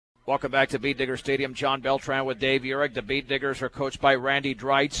Welcome back to Beat Digger Stadium. John Beltran with Dave Urich. The Beat Diggers are coached by Randy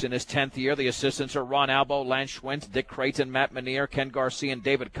Dreitz in his 10th year. The assistants are Ron Albo, Lance Schwint, Dick Creighton, Matt Manier, Ken Garcia, and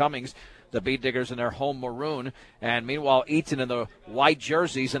David Cummings. The Beat Diggers in their home maroon. And meanwhile, Eaton in the white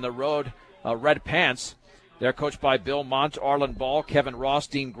jerseys and the road red pants. They're coached by Bill Mont, Arlen Ball, Kevin Ross,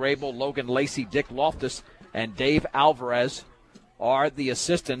 Dean Grable, Logan Lacey, Dick Loftus, and Dave Alvarez are the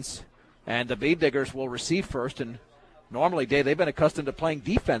assistants. And the Beat Diggers will receive first. And normally, Dave, they've been accustomed to playing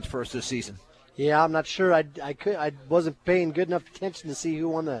defense first this season. Yeah, I'm not sure. I wasn't paying good enough attention to see who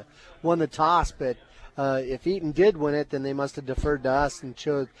won the toss, but if Eaton did win it, then they must have deferred to us and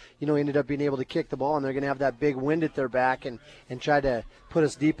ended up being able to kick the ball, and they're going to have that big wind at their back and try to put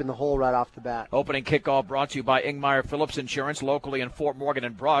us deep in the hole right off the bat. Opening kickoff brought to you by Ingmeyer Phillips Insurance, locally in Fort Morgan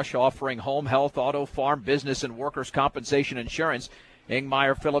and Brush, offering home, health, auto, farm, business, and workers' compensation insurance.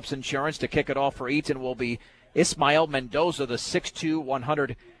 Ingmeyer Phillips Insurance. To kick it off for Eaton will be Ismael Mendoza, the 6'2",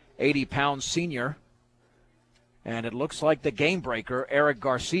 180-pound senior. And it looks like the game breaker, Eric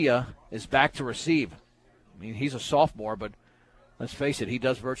Garcia, is back to receive. I mean, he's a sophomore, but let's face it, he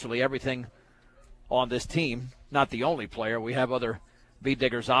does virtually everything on this team. Not the only player. We have other Beat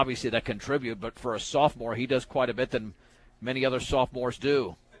Diggers, obviously, that contribute, but for a sophomore, he does quite a bit than many other sophomores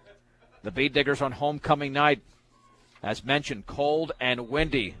do. The Beat Diggers on homecoming night, as mentioned, cold and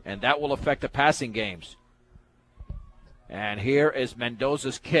windy, and that will affect the passing games. And here is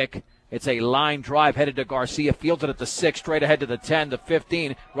Mendoza's kick. It's a line drive headed to Garcia, fielded at the 6, straight ahead to the 10, the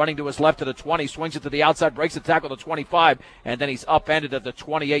 15, running to his left to the 20, swings it to the outside, breaks the tackle to the 25, and then he's upended at the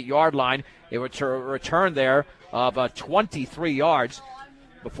 28-yard line. It was a return there of 23 yards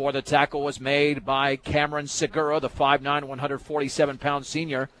before the tackle was made by Cameron Segura, the 5'9", 147-pound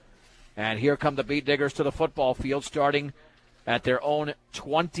senior. And here come the Beat Diggers to the football field, starting at their own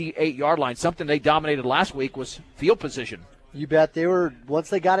 28-yard line. Something they dominated last week was field position. You bet. They were, once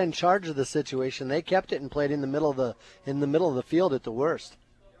they got in charge of the situation, they kept it and played in the middle of the field at the worst.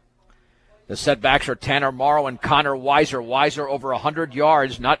 The setbacks are Tanner Morrow and Connor Weiser. Weiser over 100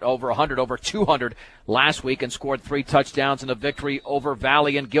 yards, not over 100, over 200 last week, and scored 3 touchdowns in the victory over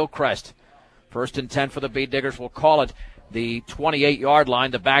Valley and Gilchrist. 1st and 10 for the Beat Diggers. We'll call it the 28-yard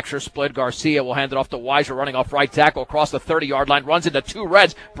line. The backs are split. Garcia will hand it off to Weiser, running off right tackle across the 30-yard line, runs into 2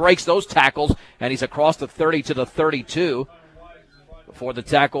 Reds, breaks those tackles, and he's across the 30 to the 32 before the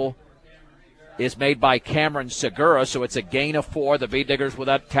tackle is made by Cameron Segura, so it's a gain of 4. The Beat Diggers with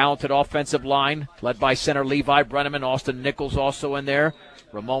that talented offensive line, led by center Levi Brenneman, Austin Nichols also in there,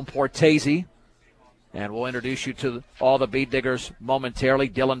 Ramon Portese. And we'll introduce you to all the Beat Diggers momentarily.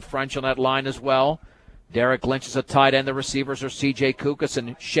 Dylan French on that line as well. Derek Lynch is a tight end. The receivers are C.J. Kukas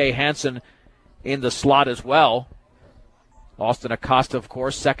and Shea Hansen in the slot as well. Austin Acosta, of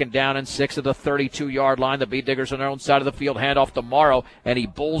course, 2nd down and 6 at the 32-yard line. The Beat Diggers on their own side of the field, hand off to Morrow, and he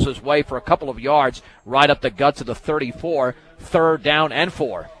bulls his way for a couple of yards right up the guts of the 34, 3rd down and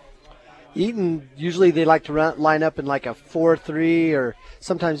 4. Eaton, usually they like to line up in like a 4-3 or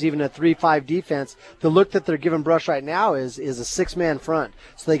sometimes even a 3-5 defense. The look that they're giving Brush right now is a 6-man front.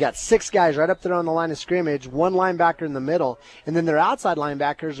 So they got 6 guys right up there on the line of scrimmage, 1 linebacker in the middle, and then their outside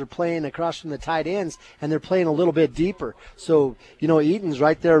linebackers are playing across from the tight ends, and they're playing a little bit deeper. So, Eaton's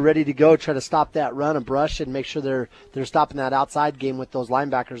right there ready to go, try to stop that run of Brush and make sure they're stopping that outside game with those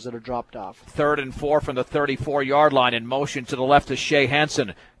linebackers that are dropped off. 3rd and 4 from the 34-yard line. In motion to the left is Shea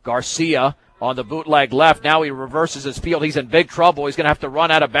Hansen. Garcia on the bootleg left. Now he reverses his field. He's in big trouble. He's going to have to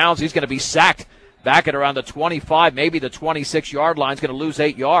run out of bounds. He's going to be sacked back at around the 25, maybe the 26-yard line. He's going to lose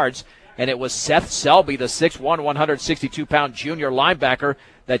 8 yards. And it was Seth Selby, the 6'1", 162-pound junior linebacker,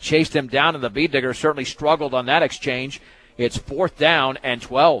 that chased him down, and the Beat Diggers certainly struggled on that exchange. It's 4th down and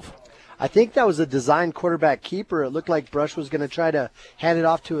 12. I think that was a design quarterback keeper. It looked like Brush was going to try to hand it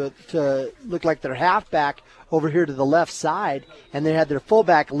off to look like their halfback over here to the left side, and they had their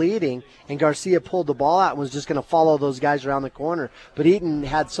fullback leading, and Garcia pulled the ball out and was just going to follow those guys around the corner. But Eaton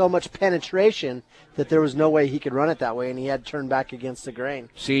had so much penetration that there was no way he could run it that way, and he had to turn back against the grain.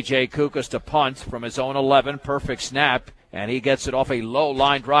 C.J. Kukas to punt from his own 11, perfect snap, and he gets it off a low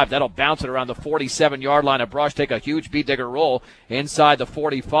line drive. That'll bounce it around the 47-yard line of Brush, take a huge Beat Digger roll inside the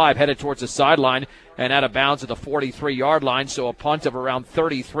 45, headed towards the sideline, and out of bounds at the 43-yard line, so a punt of around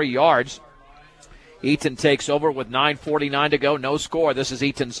 33 yards. Eaton takes over with 9:49 to go, no score. This is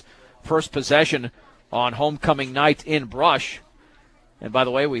Eaton's first possession on homecoming night in Brush. And by the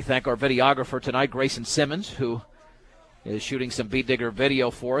way, we thank our videographer tonight, Grayson Simmons, who is shooting some Beat Digger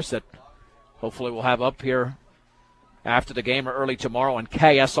video for us that hopefully we'll have up here after the game or early tomorrow on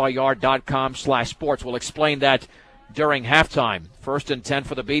KSIR.com/sports. We'll explain that during halftime. 1st and 10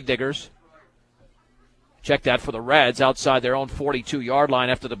 for the Beat Diggers. Check that for the Reds outside their own 42-yard line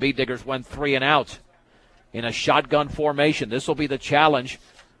after the Bead Diggers went 3 and out in a shotgun formation. This will be the challenge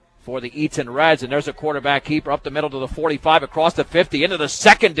for the Eaton Reds, and there's a quarterback keeper up the middle to the 45, across the 50, into the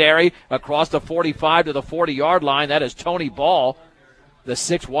secondary, across the 45 to the 40-yard line. That is Tony Ball, the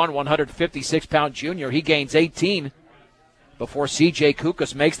 6'1", 156-pound junior. He gains 18 before C.J.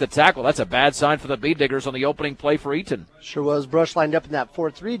 Kukas makes the tackle. That's a bad sign for the Bead Diggers on the opening play for Eaton. Sure was. Brush lined up in that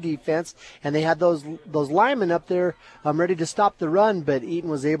 4-3 defense, and they had those linemen up there ready to stop the run, but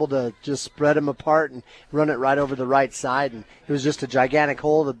Eaton was able to just spread them apart and run it right over the right side, and it was just a gigantic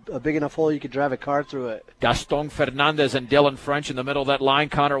hole, a big enough hole you could drive a car through it. Gaston Fernandez and Dylan French in the middle of that line.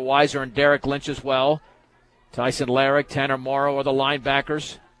 Connor Weiser and Derek Lynch as well. Tyson Larrick, Tanner Morrow are the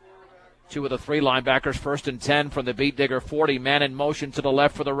linebackers. 2 of the 3 linebackers, 1st and 10 from the Bead Digger 40. Man in motion to the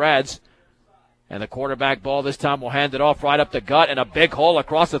left for the Reds. And the quarterback ball this time will hand it off right up the gut, and a big hole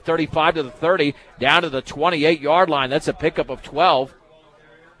across the 35 to the 30, down to the 28-yard line. That's a pickup of 12.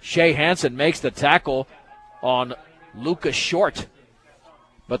 Shea Hansen makes the tackle on Lucas Short.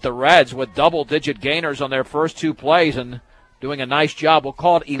 But the Reds with double-digit gainers on their first 2 plays and doing a nice job. We'll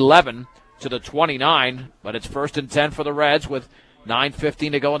call it 11 to the 29, but it's 1st and 10 for the Reds with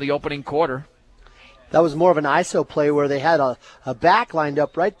 9:15 to go in the opening quarter. That was more of an ISO play where they had a back lined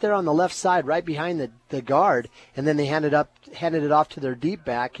up right there on the left side, right behind the guard, and then they handed it off to their deep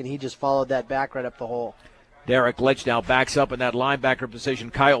back, and he just followed that back right up the hole. Derek Litch now backs up in that linebacker position.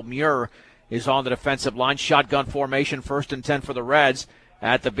 Kyle Muir is on the defensive line. Shotgun formation, 1st and 10 for the Reds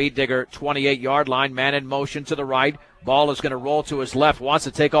at the Bead Digger 28-yard line. Man in motion to the right. Ball is going to roll to his left. Wants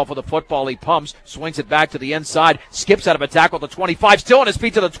to take off with the football. He pumps, swings it back to the inside, skips out of a tackle to 25, still on his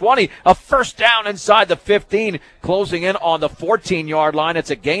feet to the 20. A first down inside the 15, closing in on the 14-yard line. It's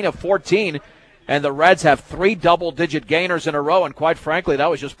a gain of 14, and the Reds have 3 double-digit gainers in a row, and quite frankly,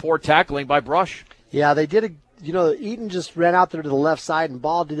 that was just poor tackling by Brush. Yeah, they did Eaton just ran out there to the left side, and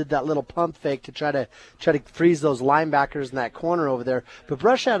Ball did that little pump fake to try to freeze those linebackers in that corner over there. But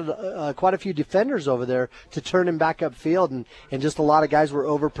Brush had quite a few defenders over there to turn him back upfield, and just a lot of guys were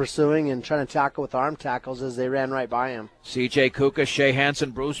over pursuing and trying to tackle with arm tackles as they ran right by him. C.J. Kuka, Shea Hansen,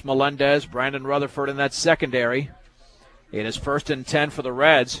 Bruce Melendez, Brandon Rutherford in that secondary. It is 1st and 10 for the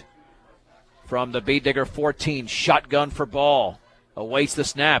Reds from the Bead Digger 14. Shotgun for Ball. Awaits the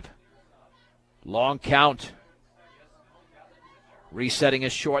snap. Long count. Resetting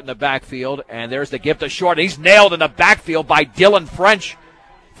is Short in the backfield, and there's the gift to Short. He's nailed in the backfield by Dylan French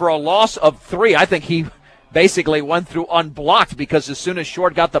for a loss of 3. I think he basically went through unblocked because as soon as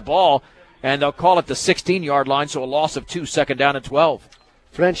Short got the ball, and they'll call it the 16-yard line, so a loss of 2, 2nd down and 12.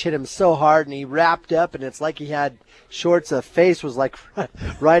 French hit him so hard, and he wrapped up, and it's like he had Short's face was like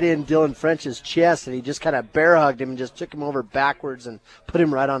right in Dylan French's chest, and he just kind of bear hugged him and just took him over backwards and put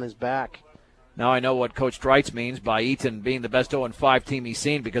him right on his back. Now I know what Coach Dreitz means by Eaton being the best 0-5 team he's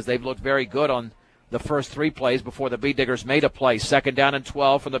seen because they've looked very good on the first 3 plays before the Bead Diggers made a play. 2nd down and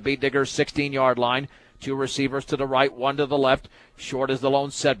 12 from the Bead Diggers 16-yard line. 2 receivers to the right, 1 to the left. Short is the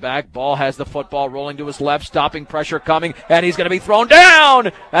lone setback. Ball has the football rolling to his left, stopping pressure coming, and he's going to be thrown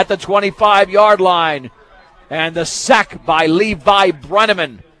down at the 25-yard line. And the sack by Levi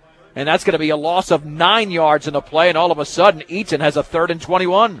Brenneman. And that's going to be a loss of 9 yards in the play, and all of a sudden Eaton has a 3rd and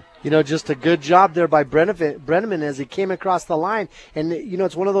 21. Just a good job there by Brenneman as he came across the line. And,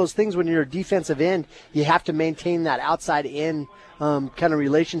 it's one of those things when you're a defensive end, you have to maintain that outside in kind of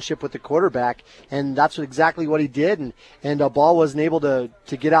relationship with the quarterback. And that's exactly what he did. And Ball wasn't able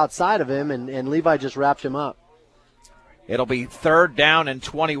to get outside of him, and Levi just wrapped him up. It'll be 3rd down and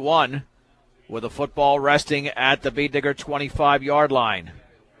 21 with the football resting at the Bead Digger 25-yard line.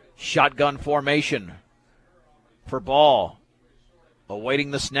 Shotgun formation for Ball.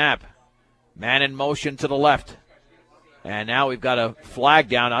 Awaiting the snap. Man in motion to the left. And now we've got a flag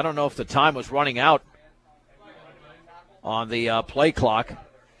down. I don't know if the time was running out on the play clock,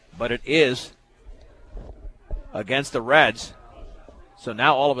 but it is against the Reds. So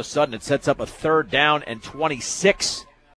now all of a sudden it sets up a 3rd down and 26